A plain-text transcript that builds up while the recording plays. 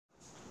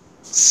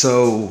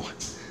So,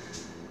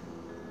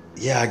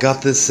 yeah, I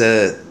got this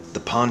at the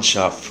pawn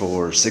shop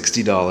for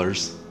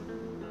 $60,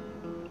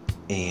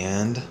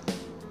 and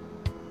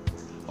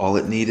all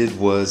it needed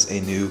was a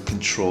new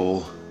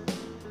control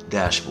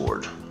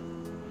dashboard.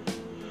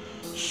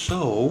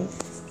 So,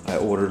 I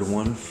ordered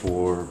one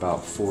for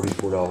about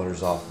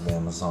 $44 off of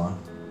Amazon.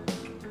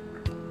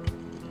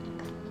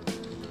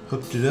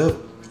 Hooked it up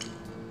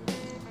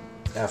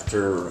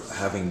after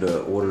having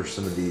to order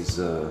some of these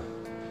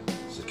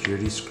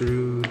security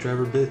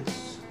screwdriver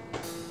bits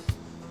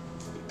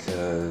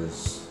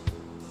because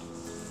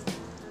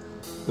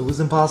it was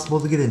impossible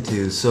to get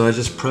into. So I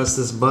just pressed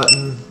this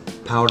button,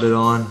 powered it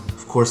on.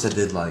 Of course I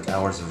did like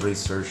hours of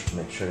research to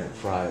make sure I didn't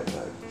fry it,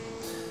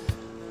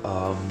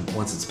 but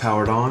once it's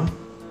powered on,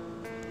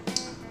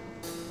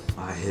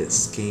 I hit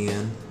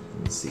scan.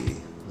 Let me see,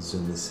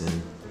 zoom this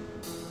in.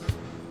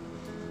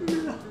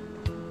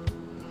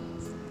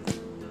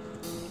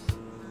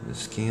 It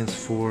scans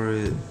for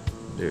it.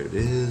 There it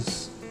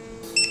is.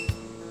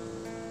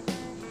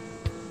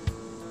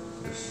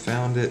 Just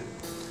found it.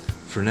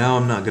 For now,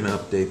 I'm not going to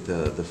update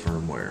the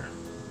firmware.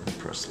 I'll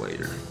press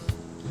later.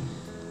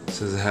 It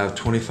says I have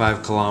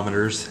 25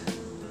 kilometers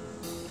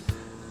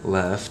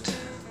left,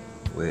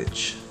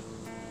 which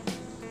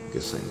I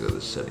guess I can go to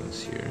the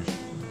settings here.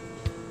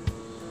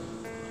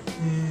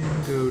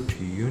 And go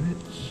to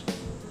units.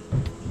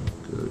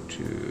 Go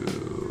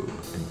to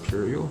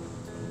Imperial.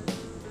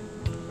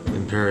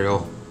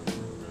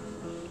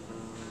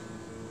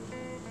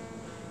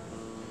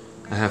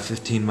 I have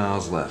 15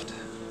 miles left,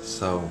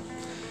 so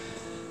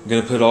I'm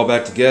gonna put it all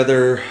back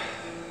together.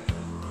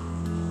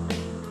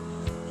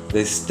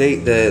 They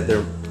state that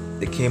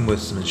it came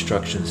with some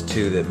instructions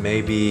too, that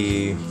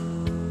maybe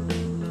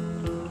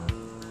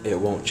it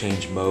won't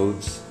change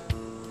modes,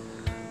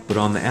 but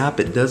on the app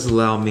it does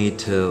allow me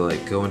to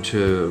like go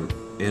into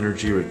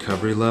energy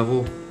recovery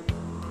level.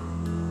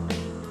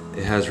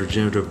 It has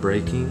regenerative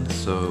braking,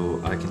 so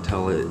I can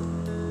tell it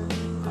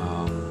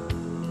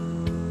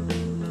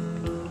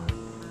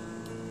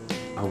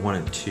I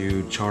want it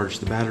to charge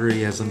the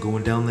battery as I'm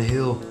going down the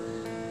hill.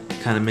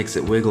 Kind of makes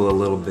it wiggle a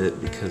little bit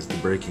because the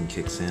braking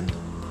kicks in.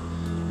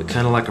 But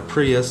kind of like a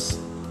Prius,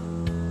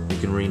 you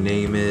can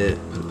rename it,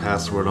 put a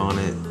password on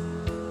it,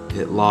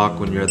 hit lock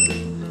when you're at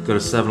go to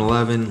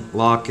 7-Eleven,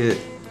 lock it.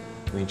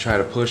 When you try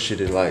to push it,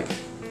 it like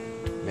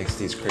makes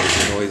these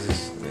crazy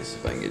noises. Let me see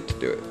if I can get it to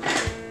do it.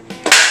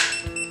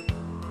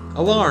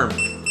 Alarm!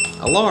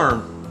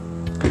 Alarm!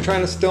 You're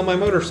trying to steal my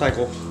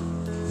motorcycle.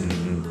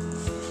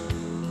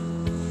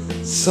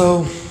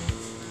 So,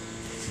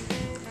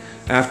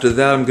 after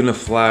that I'm gonna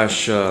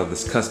flash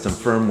this custom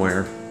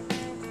firmware.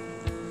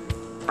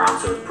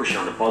 So push it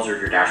on the buzzer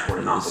of your dashboard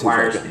and not the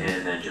wires,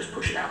 and then just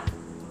push it out.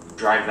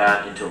 Drag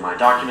that into my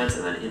documents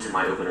and then into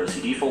my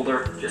OpenOCD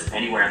folder, just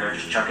anywhere in there,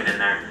 just chuck it in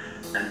there,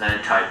 and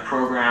then type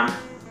program,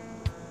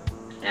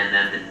 and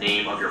then the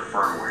name of your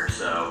firmware.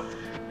 So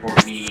for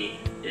me,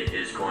 it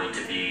is going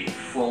to be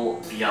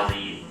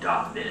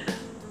fullble.bin.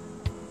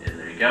 And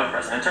there you go,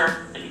 press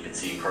enter, and you can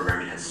see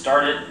programming has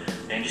started.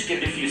 And just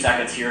give it a few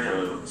seconds here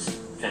to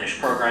finish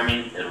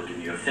programming. It'll give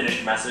you a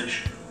finished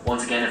message.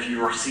 Once again, if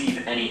you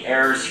receive any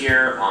errors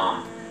here,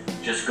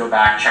 just go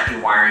back, check your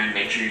wiring,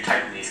 make sure you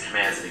type in these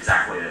commands in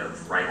exactly the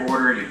right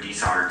order. You've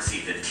desoldered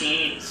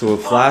C15. So we'll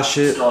flash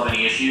it. Still have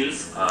any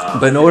issues?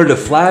 But in order to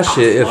flash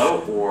it,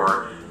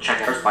 or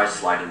check errors by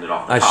sliding it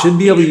off the I top should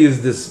be able to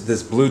use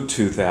this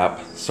Bluetooth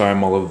app. Sorry,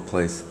 I'm all over the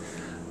place.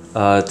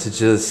 To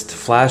just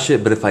flash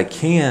it, but if I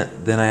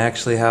can't, then I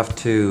actually have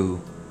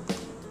to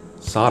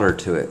solder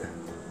to it.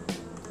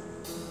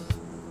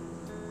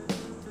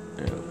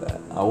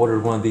 I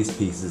ordered one of these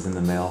pieces in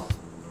the mail.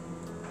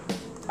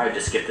 I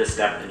just skip this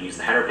step and use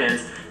the header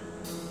pins.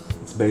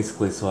 It's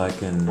basically so I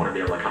can want to be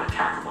able to kind of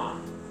tack them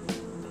on.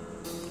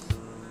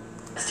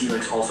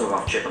 ST-Link's also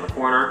off chip in the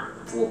corner.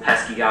 It's a little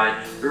pesky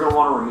guy. You're going to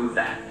want to remove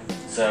that.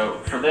 So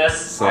for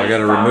this, I got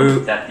to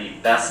remove that the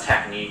best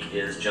technique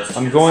is just.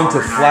 I'm going to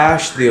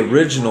flash the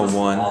original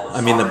one.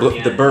 I mean the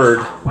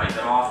bird. Wipe it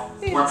off.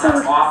 Once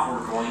that's off,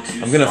 we're going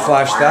to. I'm going to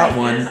flash that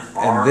one,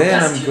 and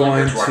then I'm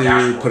going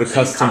to put a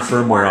custom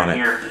firmware on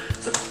it.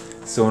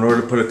 So in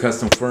order to put a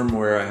custom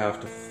firmware, I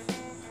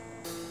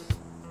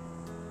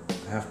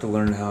have to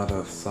learn how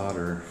to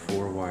solder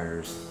 4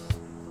 wires.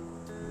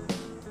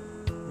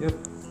 Yep.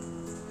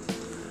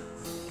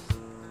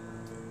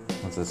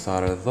 Once I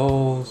solder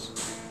those,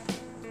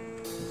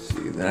 let's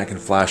see, then I can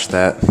flash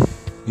that.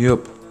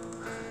 Yep.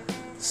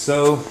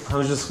 So I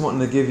was just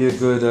wanting to give you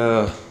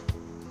a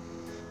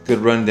good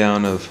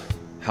rundown of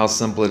how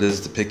simple it is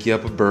to pick you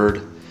up a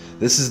bird.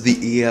 This is the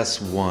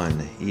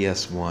ES1.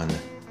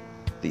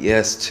 The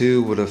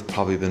ES2 would have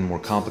probably been more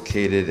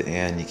complicated,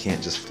 and you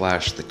can't just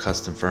flash the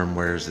custom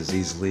firmwares as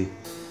easily.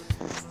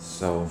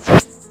 So,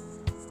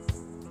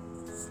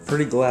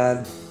 pretty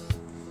glad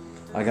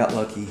I got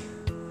lucky.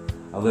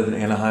 I live in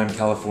Anaheim,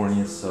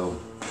 California, so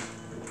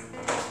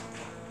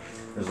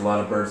there's a lot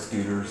of bird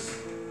scooters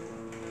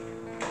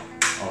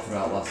all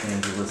throughout Los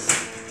Angeles.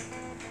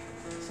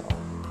 So,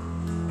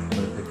 I'm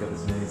going to pick up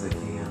as many as I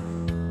can.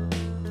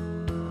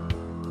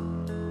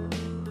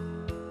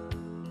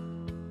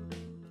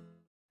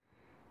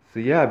 So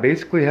yeah, I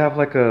basically have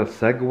like a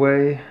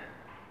Segway.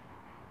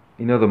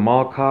 You know the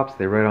mall cops,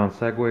 they ride on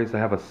Segways. I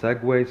have a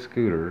Segway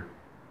scooter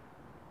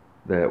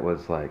that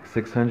was like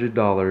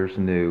 $600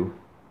 new.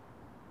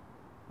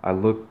 I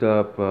looked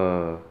up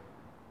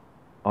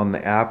on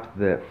the app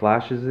that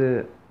flashes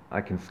it,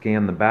 I can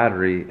scan the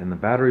battery, and the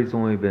battery's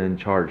only been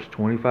charged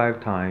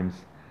 25 times,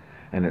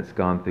 and it's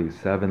gone through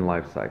 7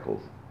 life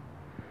cycles.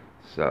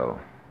 So,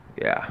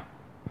 yeah.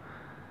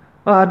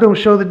 Don't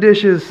show the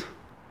dishes.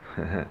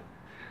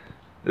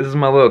 This is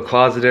my little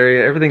closet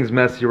area. Everything's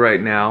messy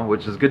right now,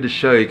 which is good to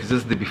show you because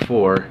this is the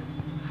before.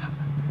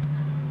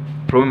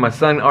 For when my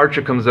son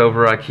Archer comes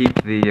over, I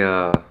keep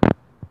the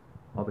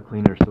all the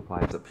cleaner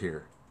supplies up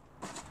here.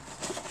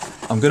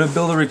 I'm gonna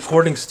build a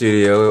recording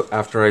studio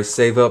after I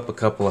save up a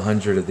couple of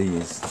hundred of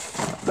these.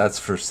 That's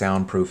for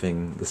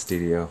soundproofing the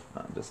studio.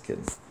 No, I'm just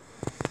kidding.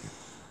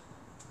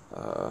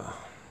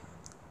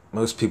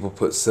 Most people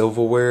put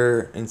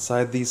silverware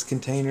inside these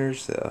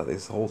containers,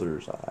 these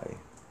holders.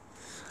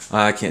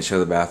 I can't show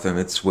the bathroom.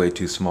 It's way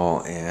too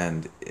small,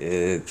 and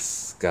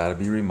it's got to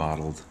be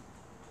remodeled.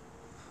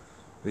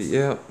 But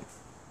yeah,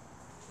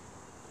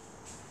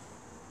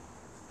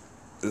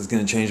 this is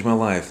gonna change my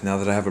life. Now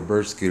that I have a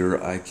bird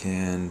scooter, I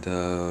can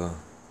go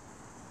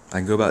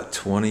about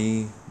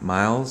 20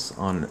 miles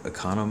on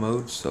econo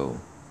mode. So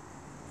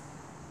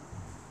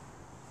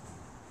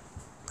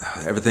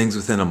everything's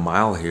within a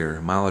mile here,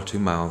 a mile or 2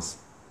 miles.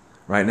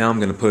 Right now, I'm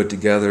gonna put it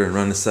together and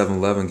run to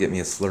 7-Eleven and get me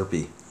a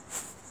Slurpee.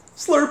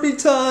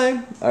 Slurpee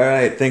time!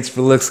 Alright, thanks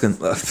for listening.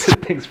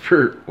 Thanks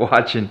for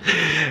watching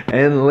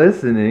and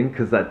listening,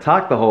 because I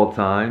talked the whole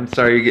time.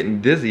 Sorry you're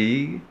getting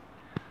dizzy.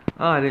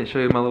 Oh, I didn't show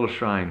you my little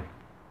shrine.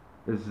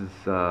 This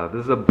is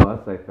a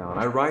bus I found.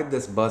 I ride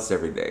this bus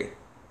every day.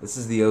 This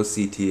is the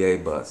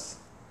OCTA bus.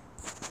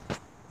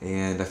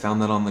 And I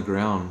found that on the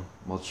ground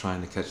while trying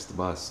to catch the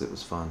bus. It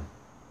was fun.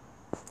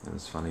 It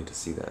was funny to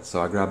see that.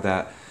 So I grabbed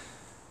that.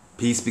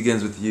 Peace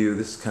begins with you.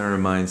 This kind of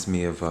reminds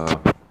me of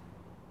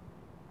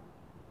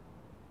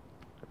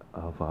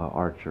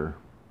Archer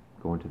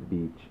going to the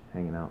beach,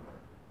 hanging out.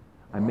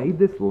 I made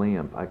this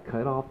lamp. I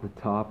cut off the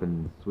top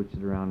and switched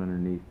it around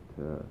underneath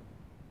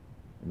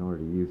in order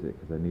to use it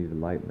because I needed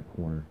light in the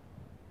corner.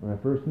 When I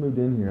first moved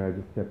in here, I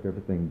just kept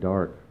everything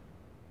dark.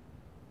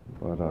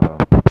 But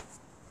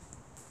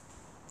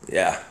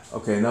yeah.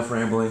 Okay, enough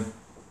rambling.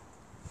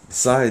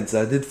 Besides,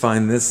 I did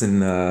find this in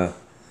the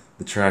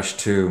trash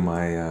too.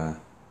 My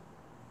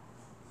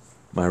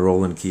my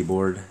Roland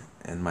keyboard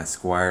and my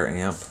Squire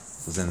amp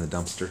was in the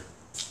dumpster.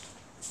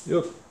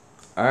 Yep.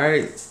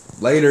 Alright,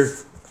 later.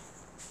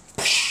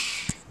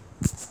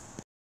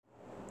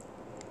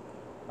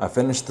 I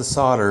finished the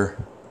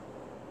solder.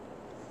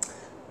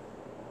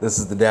 This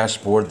is the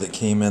dashboard that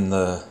came in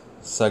the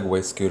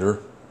Segway scooter.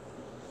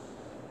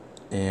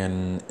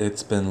 And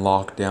it's been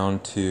locked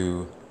down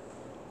to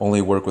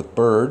only work with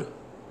bird.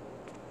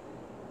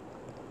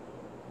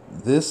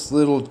 This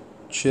little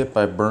chip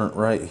I burnt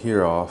right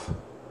here off.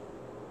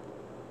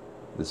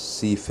 The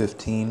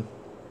C15.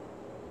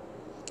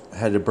 I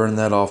had to burn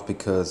that off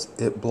because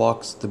it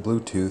blocks the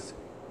Bluetooth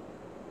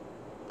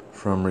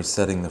from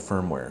resetting the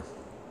firmware.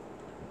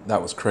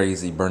 That was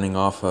crazy, burning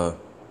off a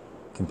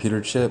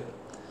computer chip.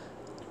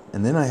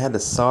 And then I had to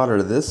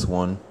solder this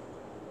one,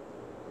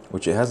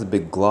 which it has a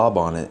big glob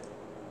on it,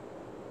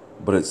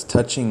 but it's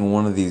touching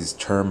one of these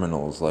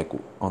terminals, like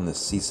on the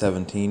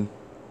C17.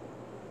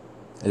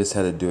 I just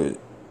had to do it,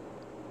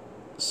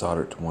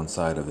 solder it to one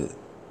side of it.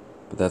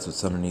 But that's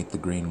what's underneath the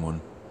green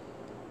one.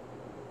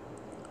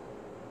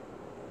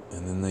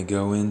 And then they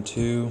go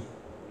into,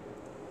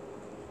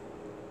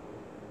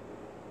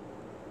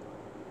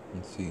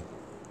 let's see.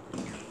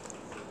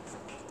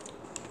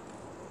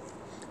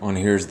 On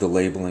here's the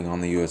labeling on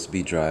the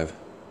USB drive.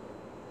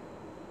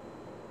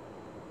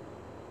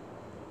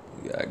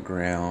 We got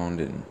ground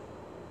and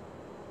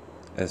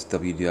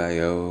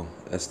SWDIO,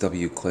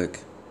 SW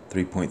click,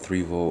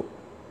 3.3 volt.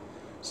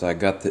 So I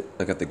got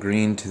the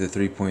green to the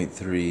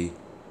 3.3,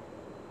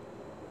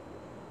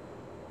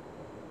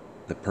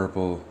 the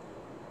purple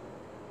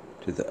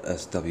to the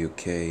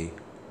SWK,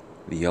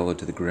 the yellow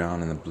to the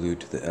ground, and the blue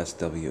to the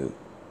SWD.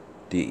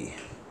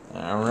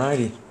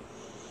 Alrighty.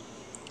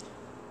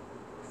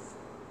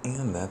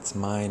 And that's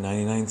my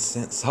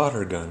 99-cent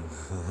solder gun.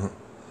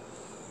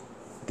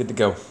 Good to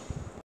go.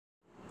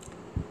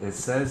 It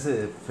says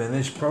it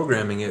finished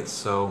programming it,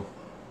 so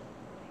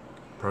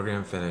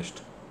program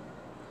finished.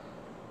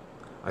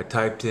 I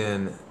typed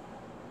in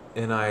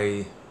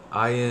INIT,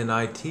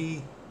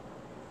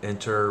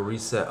 enter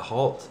reset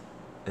halt,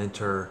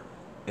 enter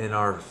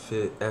NR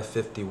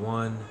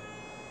F51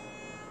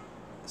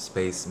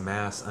 space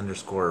mass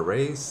underscore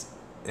erase,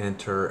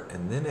 enter,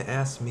 and then it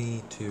asked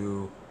me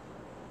to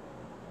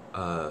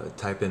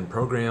type in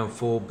program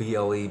full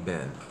BLE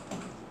bin,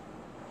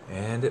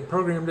 and it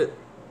programmed it.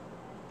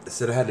 It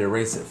said I had to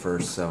erase it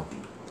first, so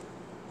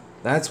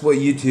that's what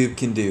YouTube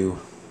can do.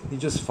 You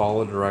just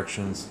follow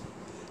directions.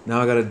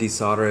 Now I gotta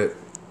desolder it.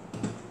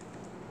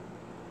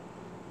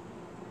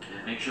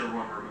 And make sure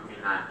when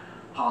removing that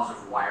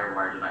positive wire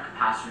wired to that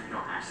capacitor. You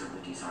don't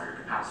accidentally desolder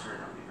your capacitor,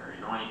 that would be very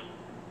annoying.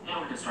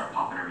 And we can start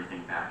popping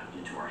everything back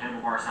into our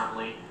handlebar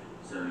assembly.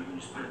 So you can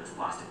just put in this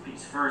plastic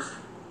piece first.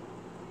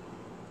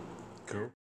 Cool.